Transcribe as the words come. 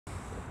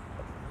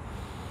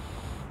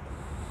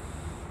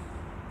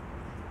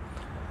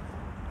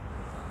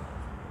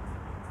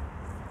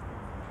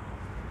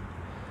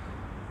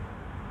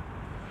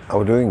How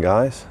we doing,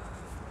 guys?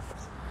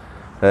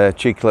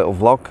 Cheeky little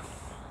vlog.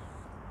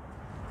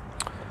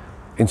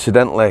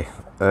 Incidentally,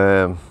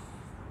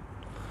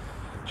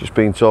 just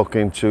been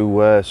talking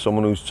to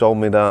someone who's told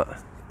me that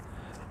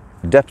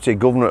Deputy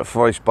Governor at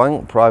Forest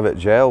Bank private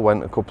jail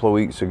went a couple of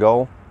weeks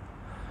ago,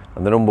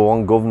 and the number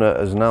one governor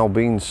has now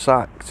been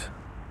sacked.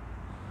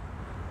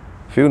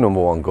 A few number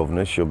one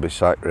governors should be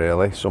sacked,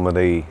 really. Some of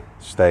the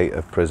state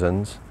of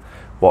prisons,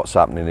 what's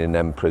happening in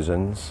them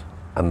prisons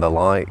and the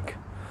like.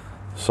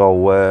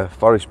 So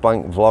Forest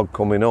Bank vlog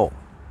coming up.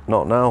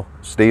 Not now.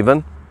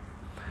 Stephen,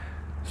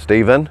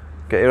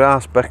 get your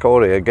ass back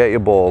over here, get your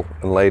ball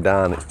and lay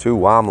down. It's too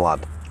warm,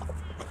 lad.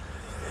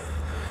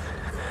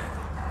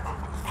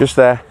 Just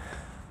there.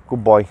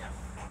 Good boy.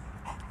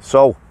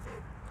 So,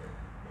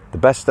 the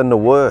best and the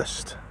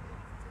worst.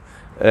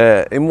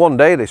 In one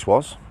day this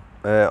was,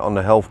 on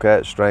the healthcare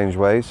at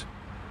Strangeways.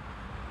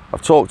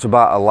 I've talked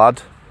about a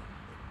lad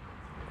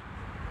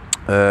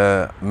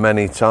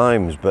many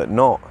times, but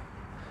not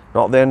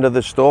the end of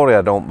the story,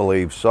 I don't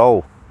believe.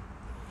 So,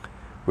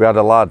 we had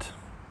a lad.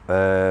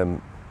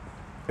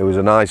 He was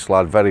a nice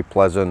lad, very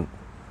pleasant.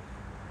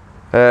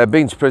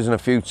 Been to prison a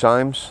few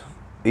times.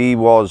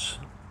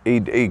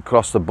 He'd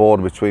crossed the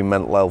border between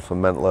mental health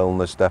and mental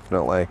illness,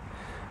 definitely.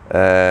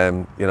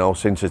 You know,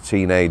 since a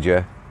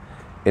teenager.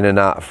 In and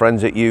out of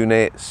forensic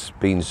units,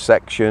 been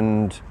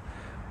sectioned,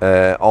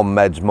 on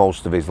meds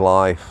most of his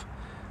life.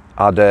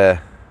 Had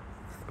a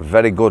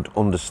very good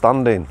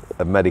understanding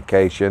of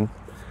medication,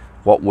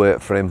 what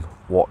worked for him,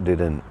 what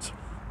didn't.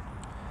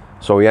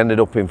 So he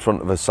ended up in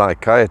front of a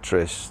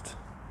psychiatrist.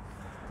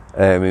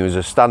 He was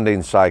a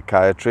standing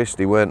psychiatrist.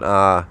 He weren't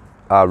our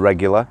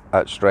regular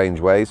at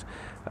Strangeways.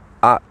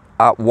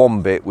 At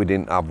one bit we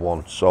didn't have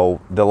one, so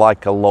they're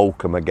like a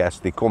locum, I guess.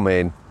 They come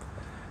in,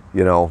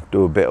 you know,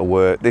 do a bit of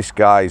work. This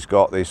guy's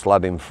got this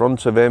lad in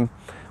front of him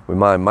with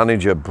my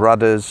manager,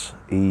 Bradders.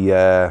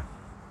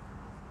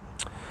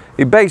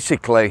 He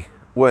basically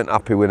weren't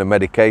happy with the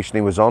medication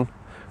he was on,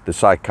 the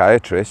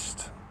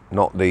psychiatrist,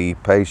 not the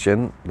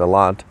patient, the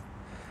lad,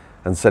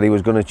 and said he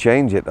was going to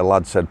change it. The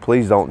lad said,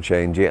 please don't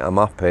change it, I'm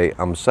happy,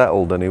 I'm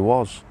settled, and he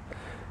was.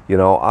 You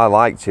know, I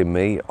liked him,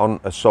 on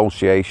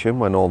association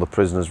when all the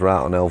prisoners were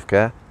out on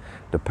healthcare.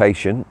 The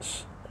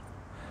patients,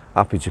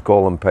 happy to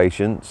call them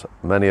patients,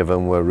 many of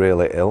them were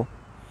really ill.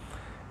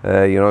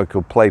 You know, he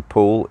could play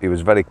pool, he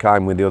was very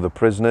kind with the other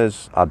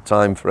prisoners, had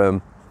time for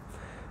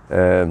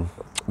them.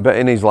 But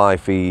in his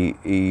life,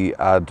 he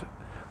had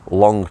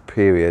long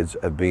periods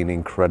of being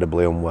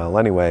incredibly unwell.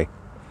 Anyway,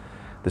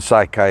 the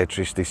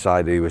psychiatrist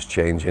decided he was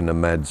changing the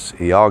meds.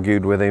 He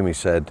argued with him.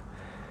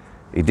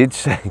 He did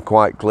say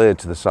quite clear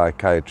to the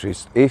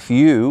psychiatrist, if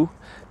you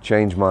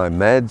change my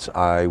meds,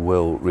 I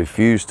will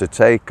refuse to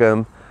take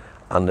them,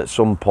 and at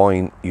some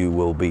point you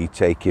will be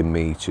taking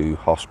me to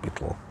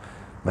hospital,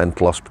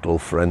 mental hospital,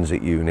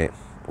 forensic unit,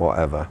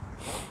 whatever.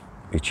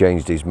 He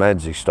changed his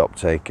meds, he stopped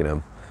taking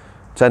them.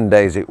 10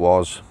 days it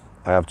was.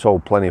 I have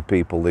told plenty of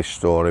people this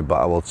story,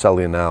 but I will tell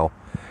you now,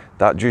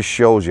 that just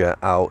shows you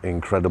how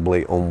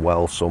incredibly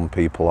unwell some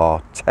people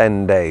are.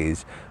 10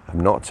 days of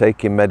not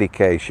taking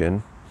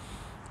medication.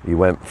 He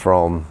went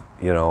from,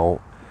 you know,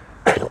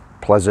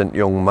 pleasant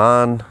young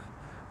man,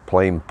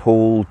 playing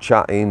pool,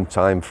 chatting,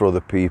 time for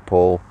other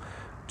people,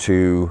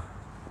 to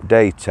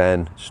day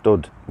 10,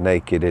 stood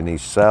naked in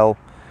his cell,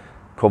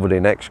 covered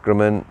in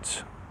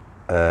excrement,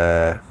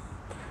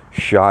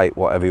 shite,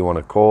 whatever you want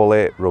to call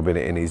it, rubbing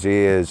it in his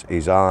ears,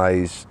 his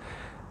eyes,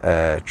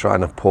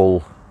 trying to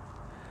pull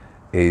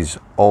his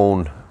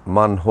own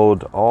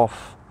manhood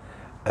off,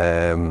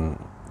 trying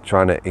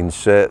to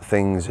insert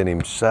things in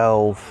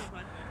himself,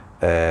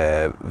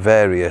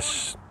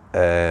 various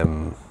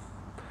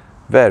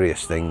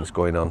things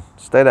going on.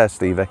 Stay there,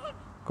 Stevie.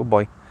 Good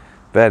boy.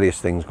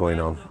 Various things going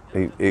on.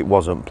 It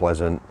wasn't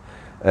pleasant.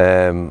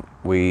 The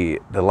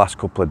last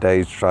couple of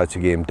days tried to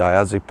give him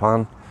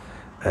diazepam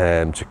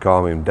to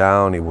calm him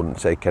down. He wouldn't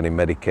take any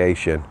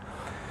medication.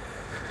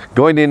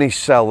 Going in his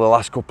cell the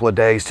last couple of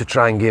days to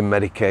try and give him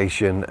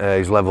medication,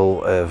 his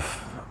level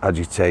of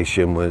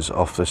agitation was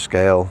off the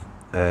scale.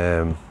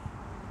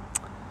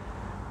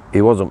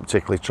 He wasn't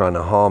particularly trying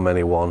to harm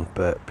anyone,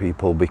 but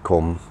people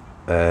can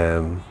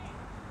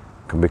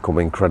become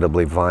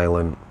incredibly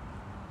violent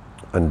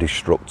and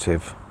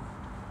destructive.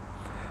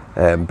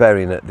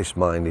 Bearing that this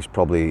mind is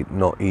probably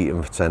not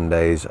eating for 10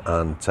 days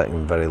and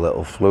taking very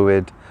little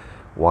fluid,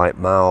 white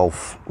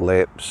mouth,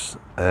 lips,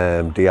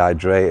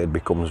 dehydrated,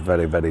 becomes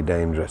very, very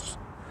dangerous.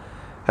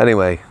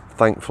 Anyway,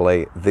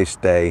 thankfully this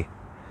day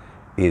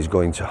he is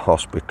going to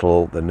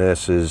hospital. The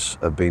nurses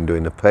have been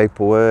doing the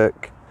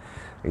paperwork.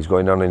 He's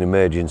going on an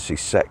emergency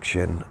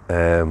section.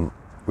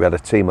 We had a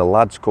team of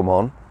lads come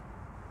on.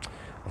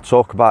 I'll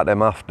talk about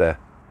them after,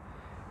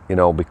 you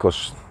know,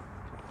 because,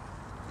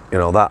 you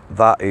know,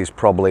 that is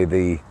probably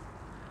the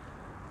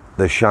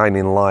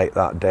shining light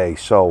that day.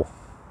 So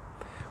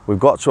we've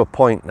got to a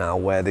point now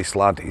where this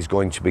lad is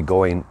going to be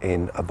going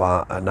in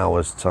about an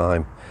hour's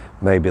time,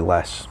 maybe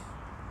less.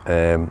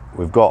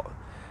 We've got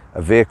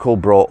a vehicle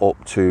brought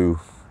up to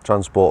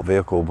transport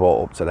vehicle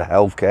brought up to the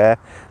healthcare.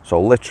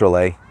 So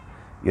literally,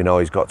 you know,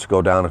 he's got to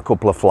go down a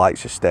couple of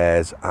flights of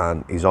stairs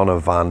and he's on a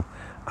van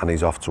and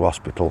he's off to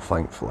hospital,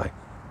 thankfully.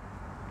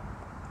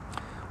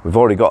 We've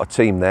already got a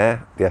team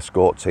there, the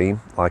escort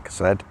team, like I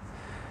said.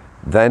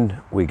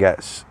 Then we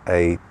get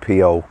a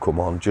PO come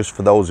on. Just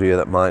for those of you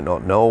that might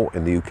not know,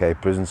 in the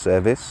UK prison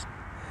service,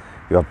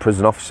 you have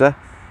prison officer,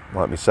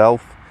 like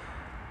myself.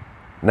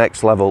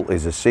 Next level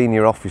is a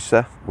senior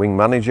officer, wing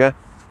manager,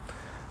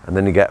 and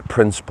then you get a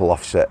principal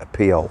officer, a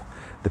PO.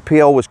 The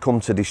PO has come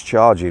to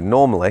discharge you.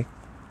 Normally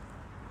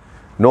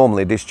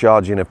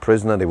discharging a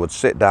prisoner, they would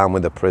sit down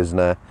with the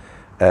prisoner,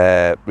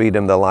 read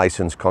them the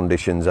licence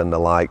conditions and the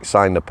like,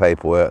 sign the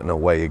paperwork and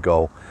away you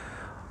go.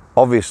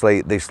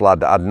 Obviously this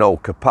lad had no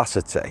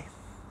capacity,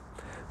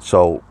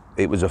 so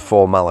it was a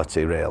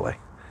formality really.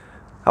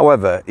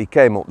 However, he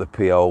came up the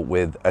PO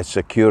with a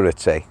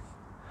security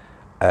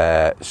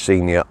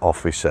senior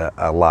officer,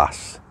 a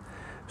lass.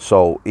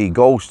 So he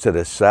goes to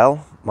the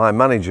cell. My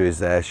manager is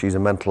there, she's a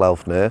mental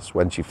health nurse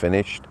when she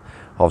finished,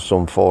 of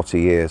some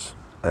 40 years.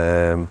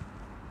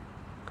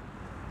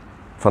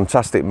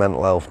 Fantastic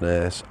mental health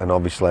nurse, and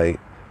obviously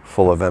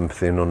full of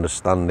empathy and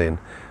understanding.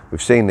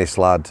 We've seen this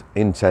lad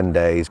in 10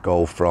 days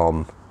go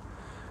from,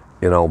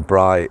 you know,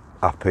 bright,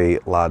 happy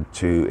lad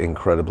to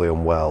incredibly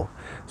unwell.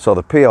 So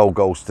the PO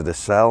goes to the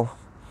cell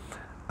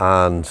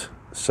and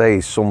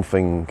says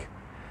something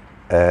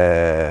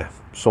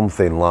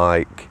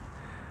like,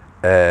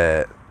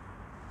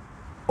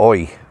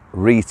 oi,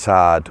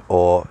 retard,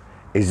 or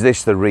is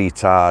this the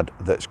retard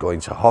that's going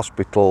to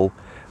hospital?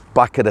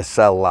 Back of the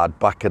cell, lad,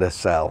 back of the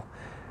cell.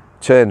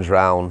 Turns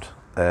round,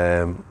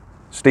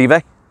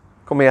 Stevie,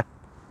 come here.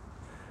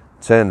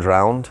 Turns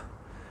round,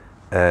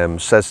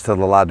 says to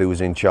the lad who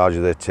was in charge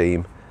of the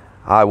team,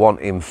 I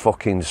want him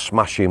fucking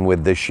smashing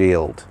with the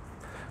shield.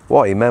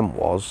 What he meant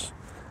was,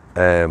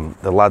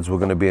 the lads were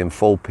going to be in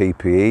full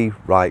PPE,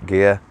 right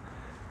gear,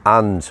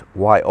 and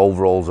white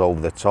overalls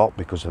over the top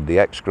because of the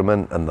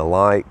excrement and the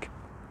like.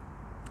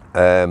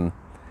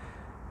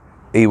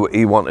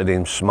 He wanted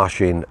him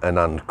smashing and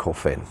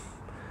handcuffing,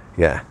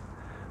 yeah.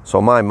 So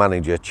my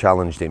manager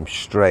challenged him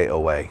straight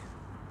away.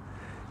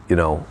 You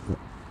know,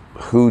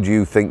 who do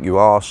you think you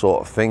are,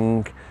 sort of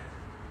thing.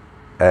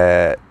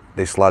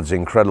 This lad's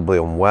incredibly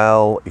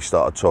unwell. He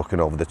started talking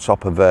over the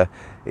top of her.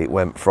 It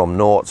went from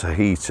naught to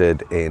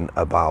heated in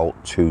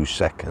about 2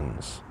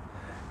 seconds,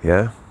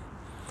 yeah.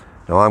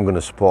 Now I'm going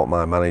to support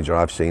my manager.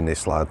 I've seen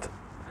this lad.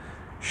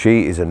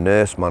 She is a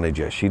nurse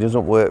manager. She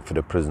doesn't work for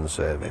the prison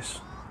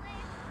service,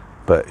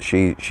 but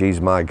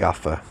she's my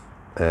gaffer.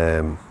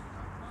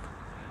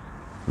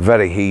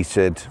 Very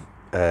heated,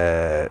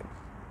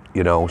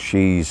 you know,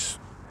 she's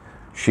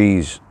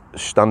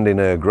standing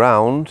her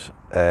ground.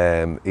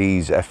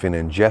 He's effing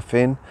and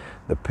jeffing.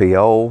 The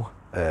PO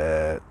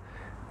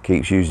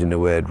keeps using the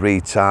word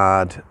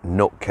retard,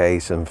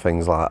 nutcase and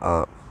things like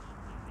that.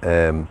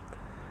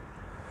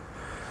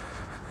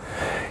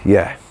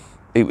 Yeah,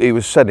 it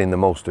was said in the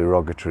most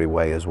derogatory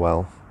way as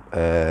well.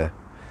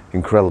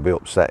 Incredibly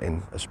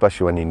upsetting,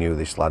 especially when you knew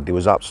this lad. There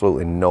was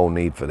absolutely no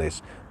need for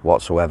this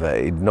whatsoever.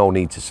 He'd no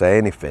need to say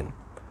anything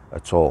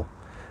at all.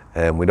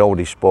 We'd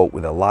already spoke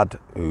with a lad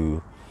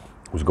who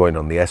was going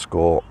on the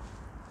escort.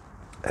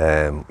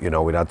 You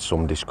know, we'd had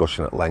some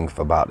discussion at length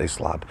about this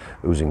lad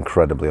who was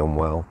incredibly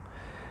unwell.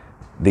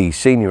 The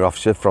senior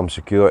officer from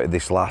security,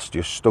 this lass,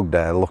 just stood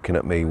there looking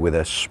at me with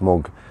a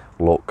smug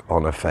look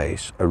on her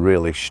face, a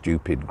really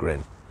stupid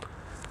grin.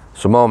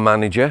 So my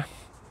manager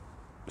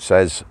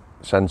says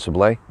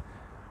sensibly,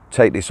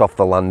 take this off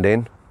the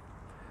landing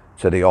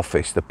to the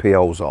office. The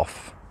PO's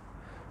off,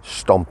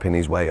 stomping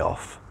his way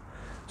off.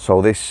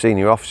 So this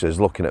senior officer's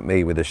looking at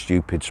me with a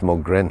stupid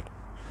smug grin.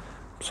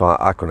 So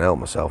I couldn't help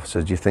myself. I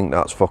said, do you think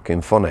that's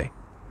fucking funny?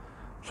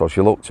 So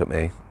she looked at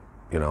me,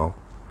 you know,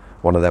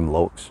 one of them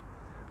looks.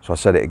 So I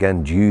said it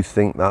again, do you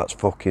think that's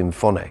fucking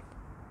funny?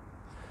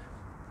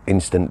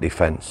 Instant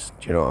defence,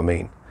 do you know what I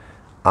mean?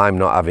 I'm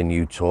not having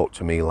you talk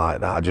to me like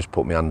that. I just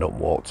put my hand up and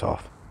walked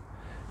off.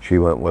 She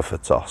weren't worth a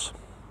toss.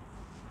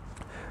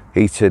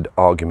 Heated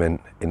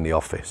argument in the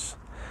office.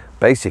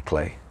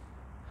 Basically,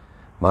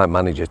 my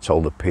manager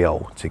told the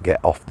PO to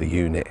get off the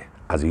unit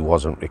as he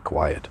wasn't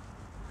required.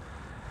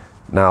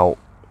 Now,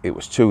 it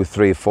was 2 or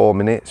 3 or 4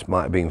 minutes,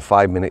 might have been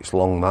 5 minutes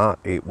long that.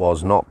 It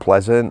was not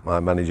pleasant. My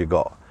manager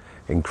got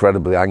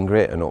incredibly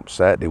angry and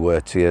upset. There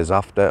were tears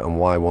after, and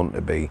why wouldn't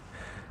there be?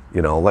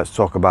 You know, let's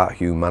talk about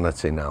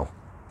humanity now.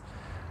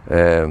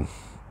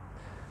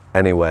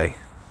 Anyway,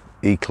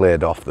 he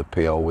cleared off the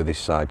PO with his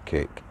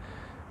sidekick.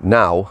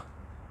 Now,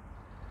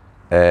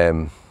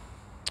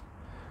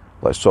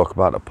 let's talk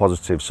about the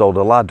positive. So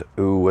the lad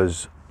who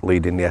was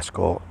leading the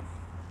escort,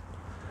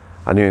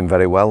 I knew him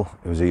very well.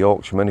 He was a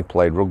Yorkshireman. He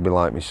played rugby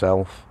like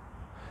myself.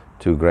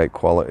 2 great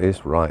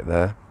qualities right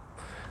there.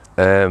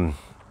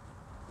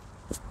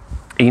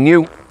 He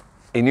knew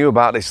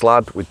about this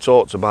lad. We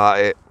talked about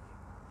it.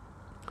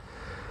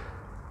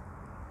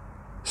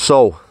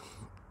 So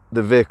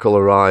the vehicle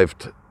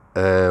arrived.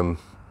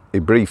 He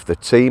briefed the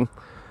team.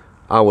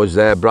 I was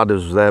there. Brad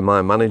was there,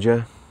 my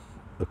manager.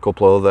 a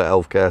couple of other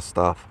healthcare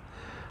staff,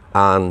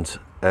 and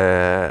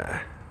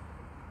it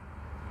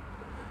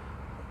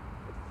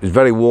was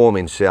very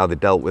warming to see how they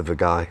dealt with the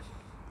guy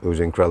who was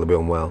incredibly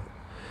unwell.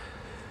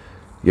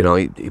 You know,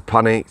 he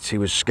panicked, he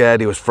was scared,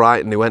 he was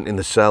frightened, he went in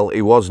the cell.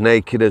 He was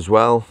naked as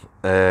well.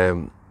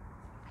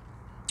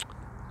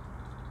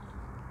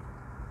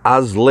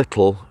 As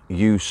little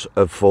use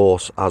of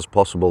force as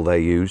possible they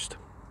used.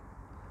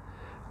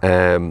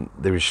 They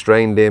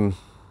restrained him.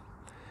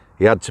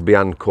 He had to be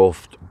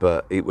handcuffed,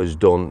 but it was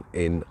done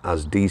in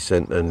as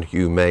decent and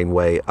humane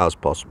way as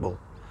possible.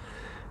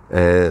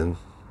 And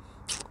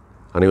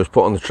he was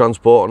put on the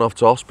transport and off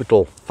to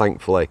hospital,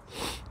 thankfully.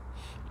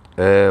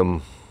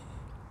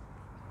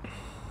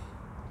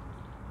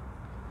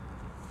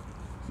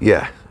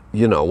 Yeah,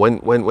 you know,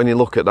 when you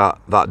look at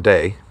that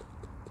day,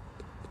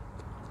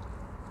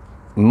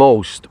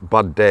 most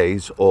bad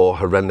days or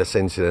horrendous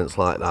incidents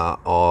like that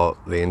are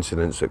the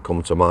incidents that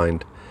come to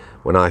mind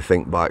when I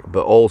think back.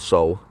 But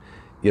also,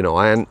 you know,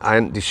 I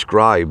hadn't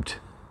described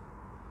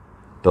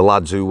the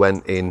lads who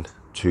went in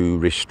to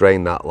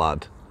restrain that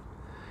lad.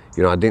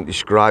 You know, I didn't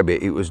describe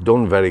it. It was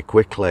done very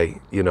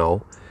quickly, you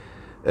know.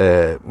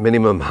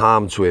 Minimum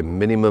harm to him,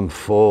 minimum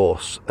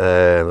force.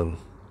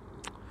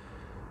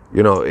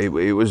 You know, it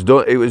was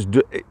done. It was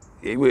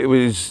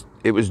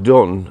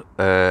done.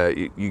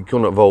 You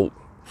couldn't vote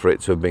for it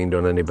to have been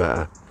done any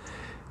better.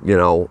 You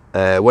know,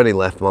 when he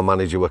left, my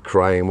manager were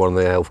crying. One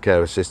of the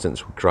healthcare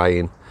assistants were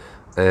crying.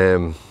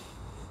 And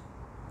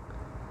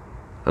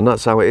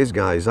that's how it is,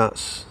 guys.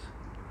 That's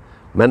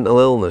mental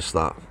illness,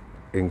 that,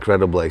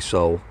 incredibly.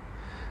 So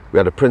we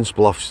had a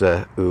principal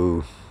officer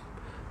who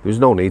there was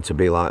no need to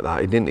be like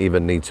that. He didn't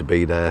even need to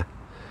be there.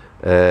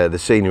 The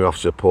senior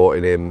officer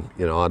supporting him,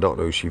 you know, I don't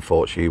know who she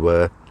thought she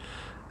were.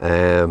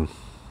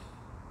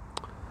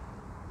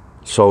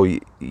 So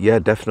yeah,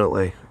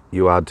 definitely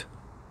you had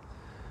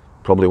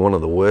probably one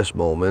of the worst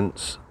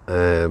moments,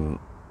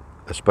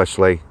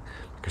 especially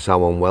because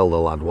how unwell the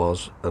lad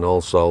was, and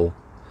also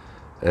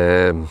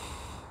I'm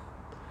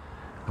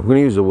going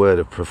to use the word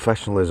of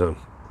professionalism,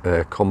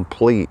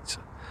 complete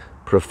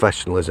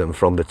professionalism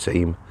from the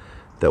team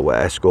that were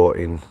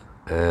escorting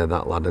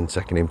that lad and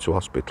taking him to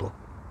hospital.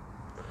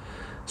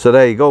 So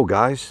there you go,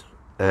 guys.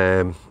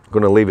 Going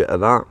to leave it at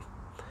that.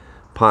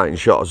 Parting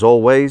shot as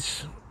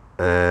always.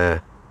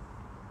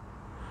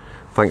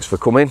 Thanks for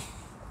coming.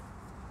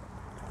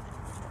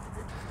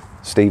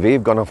 Stevie,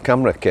 you've gone off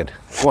camera, kid.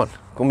 Come on,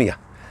 come here.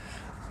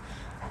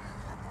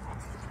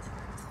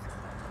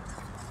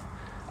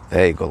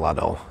 There you go,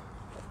 laddo.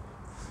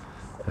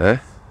 Eh?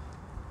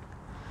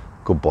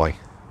 Good boy.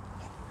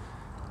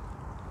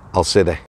 I'll sit there.